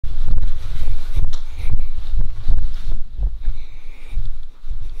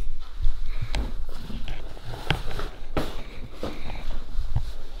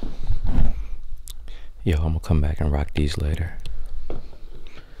Yo, I'm gonna come back and rock these later. But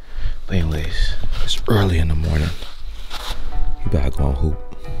anyways, it's early in the morning. You better go and hoop.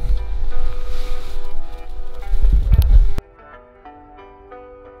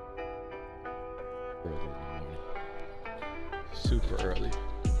 Early in the morning. Super early.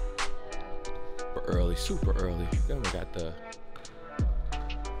 Super early. Then we got the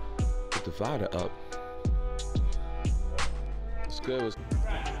divider up. It's good.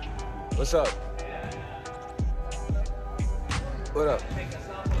 What's up? What up?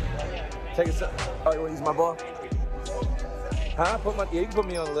 Take a sip. Oh, you want to use my ball? Huh? Yeah, you can put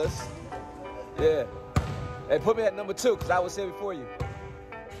me on the list. Yeah. Hey, put me at number 2, because I was here before you.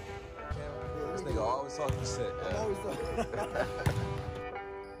 This nigga always talking shit. Yeah. Always talking.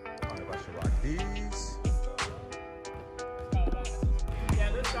 I don't know if I should rock these.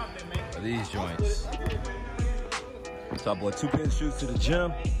 Or these joints. So I bought 2 pairs of shoes to the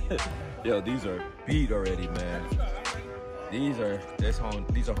gym. Yo, these are beat already, man. These are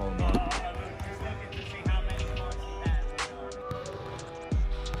home run.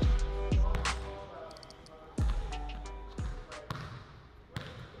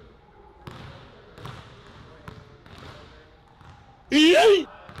 Yay!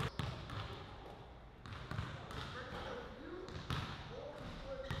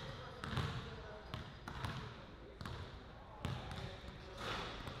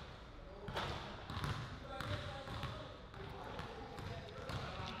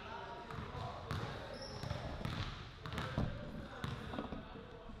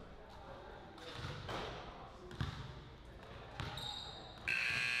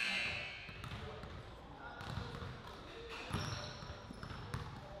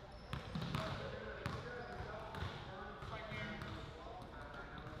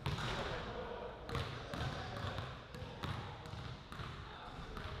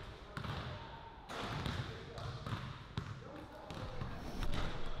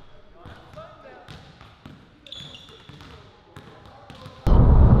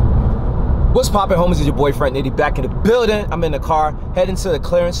 What's poppin', homies? It's your boy Frank Nitty back in the building. I'm in the car, heading to the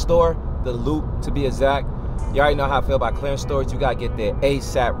clearance store, the Loop to be exact. You already know how I feel about clearance stores. You gotta get there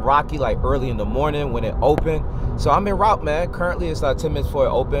ASAP rocky, like early in the morning when it open. So I'm en route, man. Currently it's 10 minutes before it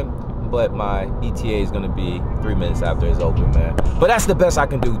open, but my ETA is gonna be 3 minutes after it's open, man. But that's the best I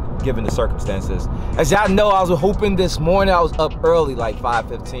can do given the circumstances. As y'all know, I was hooping this morning. I was up early, like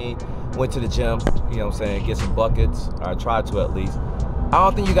 5:15. Went to the gym, you know what I'm saying, get some buckets. Or I tried to at least. I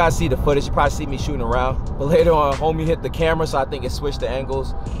don't think you guys see the footage. You probably see me shooting around. But later on, homie hit the camera, so I think it switched the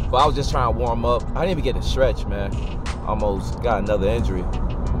angles. But I was just trying to warm up. I didn't even get to stretch, man. Almost got another injury,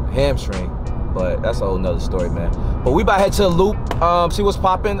 hamstring. But that's a whole nother story, man. But we about to head to the Loop, see what's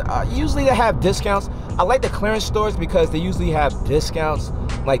popping. Usually they have discounts. I like the clearance stores because they usually have discounts.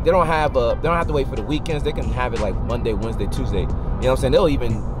 Like they don't have to wait for the weekends. They can have it like Monday, Wednesday, Tuesday. You know what I'm saying? They'll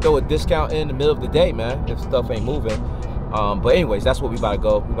even throw a discount in the middle of the day, man, if stuff ain't moving. But anyways, that's what we about to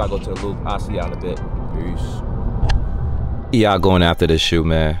go. We about to go to the Loop. I'll see y'all in a bit. Peace. Y'all going after this shoe,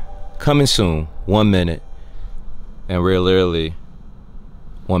 man. Coming soon. 1 minute. And we're literally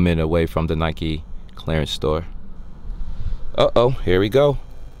 1 minute away from the Nike clearance store. Uh-oh, here we go.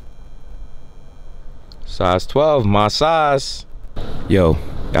 Size 12, my size. Yo,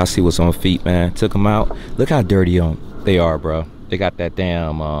 y'all see what's on feet, man. Took them out. Look how dirty they are, bro. They got that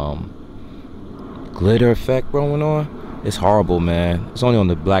damn glitter effect going on. It's horrible, man. It's only on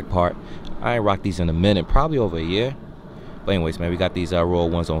the black part. I ain't rocked these in a minute, probably over a year. But anyways, man, we got these raw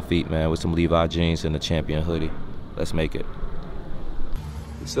ones on feet, man, with some Levi jeans and the Champion hoodie. Let's make it.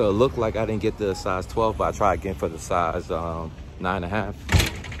 So it looked like I didn't get the size 12, but I tried again for the size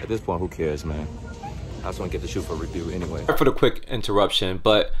 9.5. At this point, who cares, man? I just want to get the shoe for review anyway. For the quick interruption,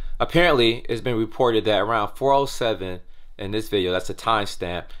 but apparently it's been reported that around 4:07 in this video, that's a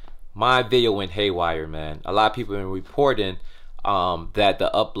timestamp, my video went haywire, man. A lot of people have been reporting that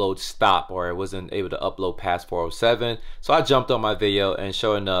the upload stopped or it wasn't able to upload past 4:07. So I jumped on my video and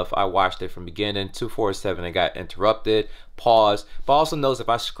sure enough, I watched it from beginning to 4:07 and got interrupted, paused. But also notice if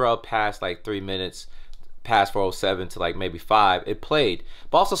I scrub past like 3 minutes, past 4:07 to like maybe 5, it played.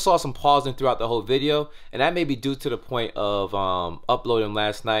 But also saw some pausing throughout the whole video, and that may be due to the point of uploading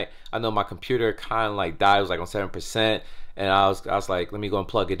last night. I know my computer kind of like died. It was like on 7%. And I was like, let me go and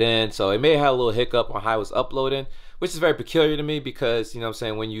plug it in. So it may have had a little hiccup on how I was uploading, which is very peculiar to me because, you know what I'm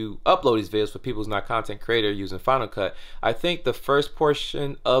saying, when you upload these videos for people who's not content creator using Final Cut, I think the first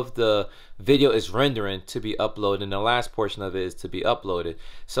portion of the video is rendering to be uploaded and the last portion of it is to be uploaded.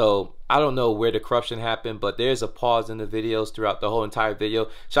 So I don't know where the corruption happened, but there's a pause in the videos throughout the whole entire video.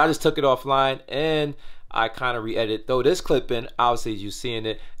 So I just took it offline and I kind of re-edited, throw this clip in, obviously you seeing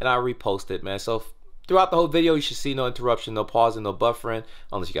it, and I reposted, man. So Throughout the whole video, you should see no interruption, no pausing, no buffering,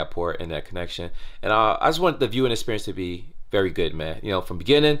 unless you got poor internet connection. And I just want the viewing experience to be very good, man. You know, from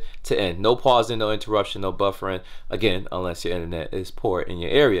beginning to end. No pausing, no interruption, no buffering. Again, unless your internet is poor in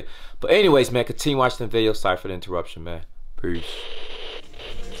your area. But anyways, man, continue watching the video. Sorry for the interruption, man. Peace.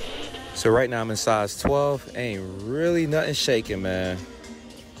 So right now I'm in size 12. Ain't really nothing shaking, man.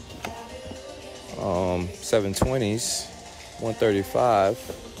 720s,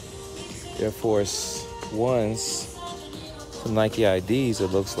 135, Air Force Ones, some Nike IDs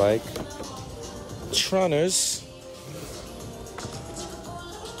it looks like, Trunners.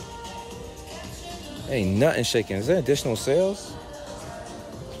 Ain't nothing shaking. Is there additional sales?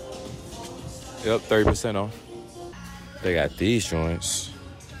 Yep, 30% off. They got these joints.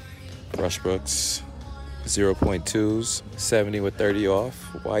 Brushbrooks 0.2s, 70 with 30 off,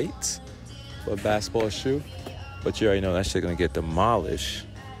 white. For a basketball shoe, but you already know that shit gonna get demolished.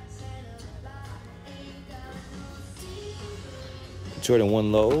 Jordan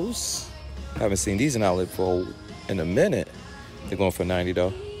 1 lows. Haven't seen these in outlet in a minute. They're going for 90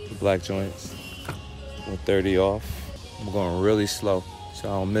 though. The black joints with 30 off. I'm going really slow so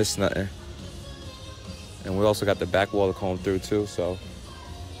I don't miss nothing. And we also got the back wall to comb through too. So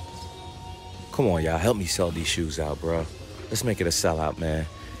come on, y'all, help me sell these shoes out, bro. Let's make it a sellout, man.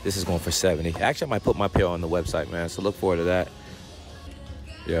 This is going for 70. Actually, I might put my pair on the website, man, so look forward to that.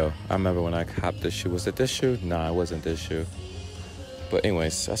 Yo, I remember when I copped this shoe. Was it this shoe? Nah, it wasn't this shoe. But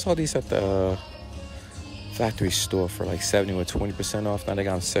anyways, I saw these at the factory store for like 70 with 20% off. Now they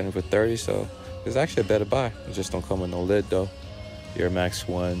got them 70 for 30, so it's actually a better buy. It just don't come with no lid, though. Air Max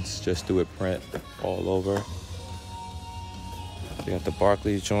 1s, just do it print all over. We got the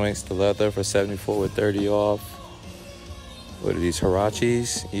Barclays joints, the leather for 74 with 30 off. What are these,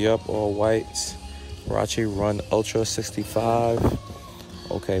 Hirachis? Yup, all whites. Hirachi Run Ultra 65.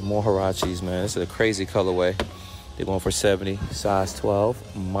 Okay, more Hirachis, man. This is a crazy colorway. They're going for 70, size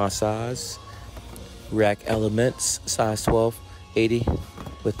 12. My size. Rack Elements, size 12, 80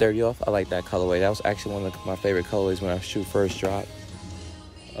 with 30 off. I like that colorway. That was actually one of my favorite colorways when our shoe first dropped.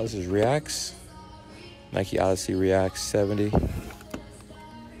 Oh, this is Reacts. Nike Odyssey Reacts, 70.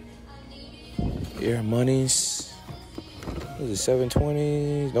 Air Moneys. What is it,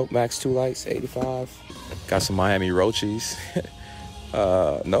 720? Nope, Max 2 Lights, 85. Got some Miami Roaches.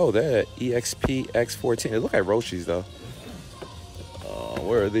 No, they're EXP X14. They look like Roaches, though.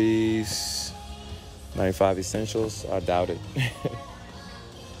 Where are these? 95 Essentials? I doubt it.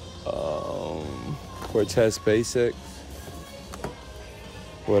 Cortez Basic.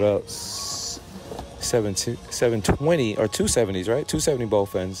 What else? 720 or 270s, right? 270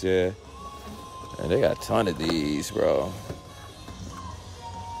 both ends, yeah. And they got a ton of these, bro.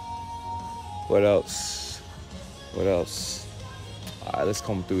 What else? What else? All right, let's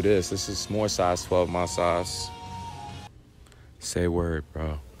come through this. This is more size 12, my size. Say word,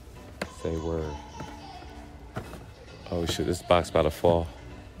 bro. Say word. Oh, shit, this box about to fall.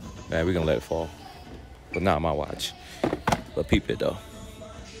 Man, we gonna let it fall. But not my watch. But peep it, though.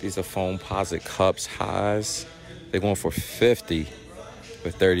 These are Foamposite Cups, highs. They're going for 50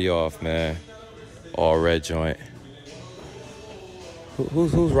 with 30 off, man. All red joint.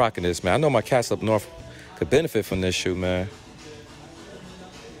 Who's rocking this, man? I know my cats up north could benefit from this shoe, man.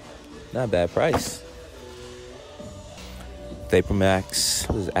 Not a bad price. Vapor Max.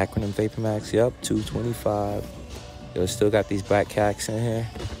 What is it, acronym Vapor Max? Yep, 225. Yo, still got these black cacks in here.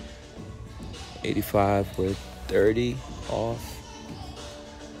 85 with 30 off.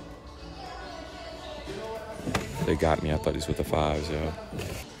 They got me. I thought these were the 5s, yo.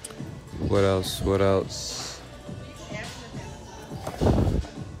 What else? What else?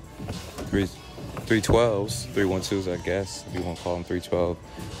 312s, 312s, I guess. If you want to call them 312.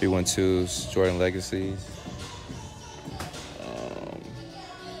 312s, Jordan Legacies.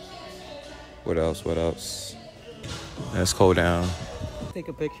 What else? What else? Let's go down. Take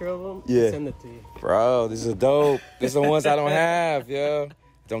a picture of them. Yeah. Send it to you. Bro, these are dope. These are the ones I don't have, yo.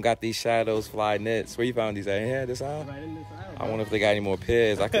 Don't got these Shadows Fly knits. Where you found these at? Yeah, this aisle? Right in this aisle. I wonder if they got any more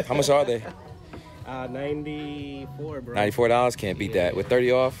pairs. How much are they? 94, bro. $94? Can't beat that. With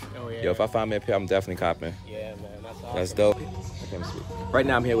 30 off? Oh, yeah. Yo, if I find me a pair, I'm definitely copping. Yeah, man. That's awesome. That's dope. I can't speak. Right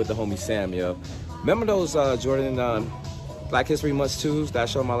now, I'm here with the homie Sam, yo. Remember those Jordan Black History Month 2s that I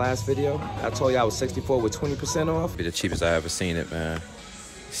showed in my last video? I told you I was 64 with 20% off. Be the cheapest I ever seen it, man.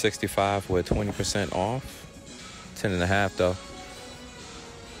 65 with 20% off. 10 and a half, though.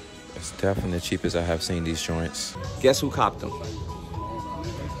 It's definitely the cheapest I have seen these joints. Guess who copped them?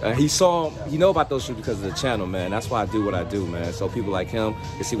 He know about those shoes because of the channel, man. That's why I do what I do, man. So people like him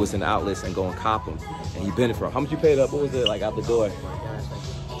can see what's in the outlets and go and cop them. And he benefit from. How much you paid up? What was it, like, out the door?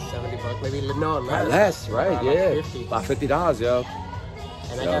 $70 Maybe no, less, right? About Yeah, 50. about $50, yo.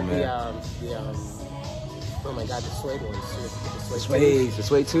 And I got oh my god, the suede ones too. The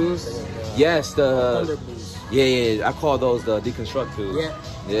suede twos. Yes, Thunder Blues. Yeah. I call those the deconstruct twos.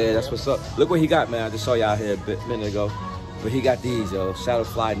 Yeah, that's what's up. Look what he got, man. I just saw y'all here a minute ago. But he got these, yo. Shadow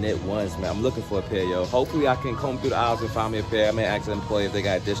Fly knit ones, man. I'm looking for a pair, yo. Hopefully I can comb through the aisles and find me a pair. I may ask the employee if they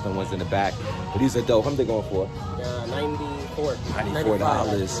got additional ones in the back. But these are dope. How much they going for?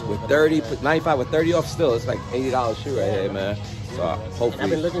 $94 with 95 with 30 off still. It's like $80 shoe right here, man. So hopefully. And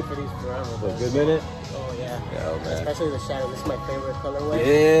I've been looking for these forever. For a good minute? Oh yeah. Yo, man. Especially the shadow. This is my favorite colorway.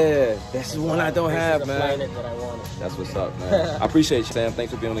 Yeah, that's the one I don't have, man. That I wanted. That's what's up, man. I appreciate you, Sam.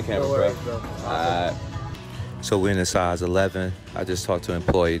 Thanks for being on the camera, bro. Alright. So we're in a size 11. I just talked to an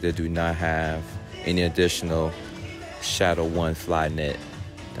employee that do not have any additional Shadow 1 fly knit.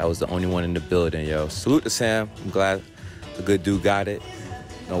 That was the only one in the building, yo. Salute to Sam. I'm glad the good dude got it.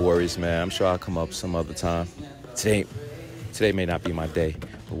 No worries, man. I'm sure I'll come up some other time. Today may not be my day.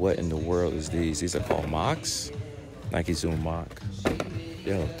 But what in the world is these? These are called Mocks. Nike Zoom Mock.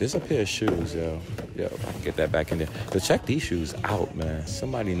 Yo, there's a pair of shoes, yo. Yo, I can get that back in there. But check these shoes out, man.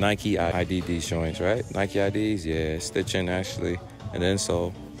 Somebody Nike ID these joints, right? Nike IDs, yeah. Stitching, actually. And then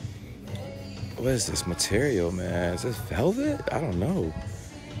so, what is this material, man? Is this velvet? I don't know.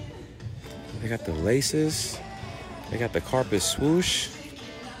 They got the laces. They got the carpet swoosh.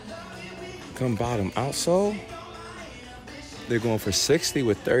 Come bottom outsole. They're going for 60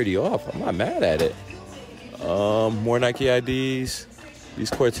 with 30 off. I'm not mad at it. More Nike IDs. These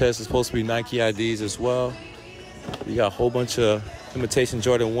Cortez are supposed to be Nike IDs as well. You got a whole bunch of imitation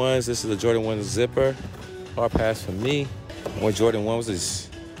Jordan 1s. This is a Jordan 1 zipper. Hard pass for me. More Jordan 1s is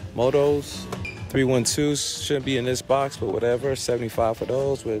Motos. 312s shouldn't be in this box, but whatever. 75 for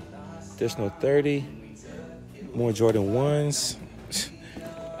those with additional 30. More Jordan 1s.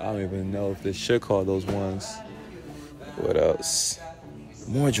 I don't even know if this should call those ones. What else?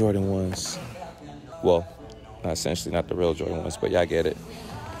 More Jordan 1s. Well, not essentially not the real Jordan 1s, but y'all get it.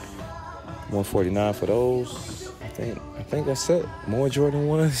 149 for those. I think that's it. More Jordan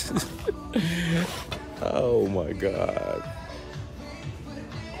 1s. Oh my God.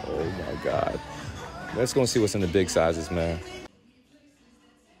 Oh my God. Let's go and see what's in the big sizes, man.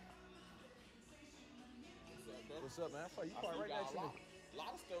 What's up, man? I thought you part right next to me. A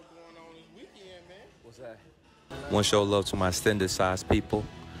lot of stuff going on this weekend, man. What's that? One show love to my extended size people.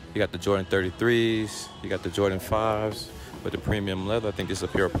 You got the Jordan 33s. You got the Jordan 5s with the premium leather. I think this is a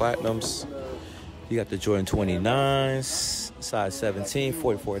pair of platinums. You got the Jordan 29s, size 17,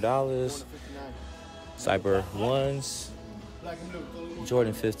 $44. Cyber 1s.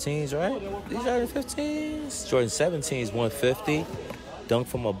 Jordan 15s, right? These Jordan 15s. Jordan 17s, $150. Dunk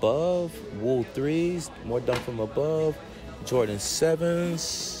from above. Wool 3s, more dunk from above. Jordan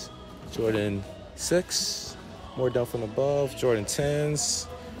 7s. Jordan 6, more dunk from above. Jordan 10s.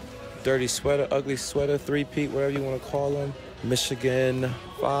 Dirty sweater, ugly sweater, 3-peat, whatever you want to call them. Michigan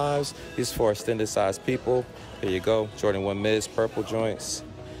 5s. These for extended size people. There you go. Jordan 1 mids, purple joints.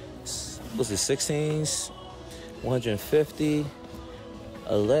 What's it, 16s? 150.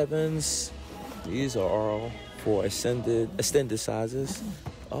 11s. These are all for extended sizes.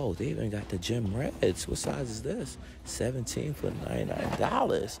 Oh, they even got the gym reds. What size is this? 17 for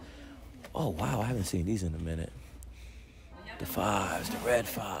 $99. Oh, wow. I haven't seen these in a minute. The 5s, the red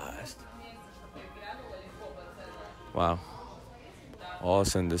 5s. Wow. All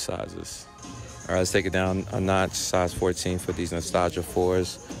extended sizes. All right, let's take it down a notch. Size 14 for these Nostalgia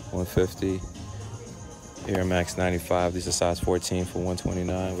 4s, $150. Air Max 95. These are size 14 for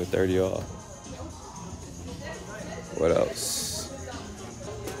 $129 with 30 off. What else?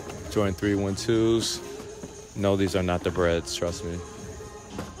 Jordan 312s. No, these are not the breads, trust me.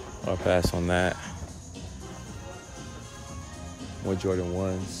 I'll pass on that. More Jordan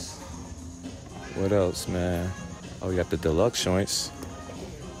 1s. What else, man? Oh, we got the deluxe joints.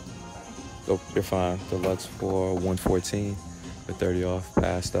 Oh, you're fine. Deluxe for $114 with 30 off.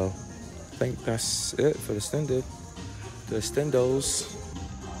 Pass though. I think that's it for the extended. The extendos.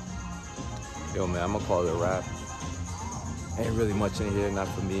 Yo, man, I'm gonna call it a wrap. Ain't really much in here, not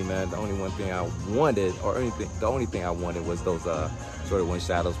for me, man. The only one thing I wanted, the only thing I wanted was those Jordan 1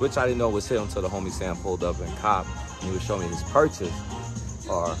 shadows, which I didn't know was here until the homie Sam pulled up and cop. And he was showing me his purchase,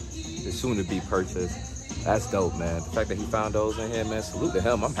 or his soon-to-be purchase. That's dope, man. The fact that he found those in here, man, salute to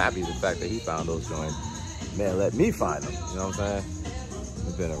him. I'm happy the fact that he found those joints. Man, let me find them, you know what I'm saying?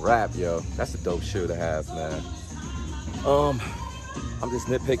 It's been a wrap, yo. That's a dope shoe to have, man. I'm just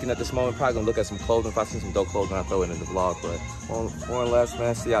nitpicking at this moment. Probably gonna look at some clothing. If I see some dope clothing, I'll throw it in the vlog. But more or less,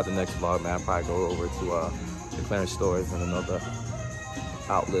 man, see you out the next vlog, man. I'll probably go over to the clearance stores and another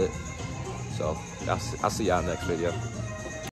outlet So I'll see y'all next video.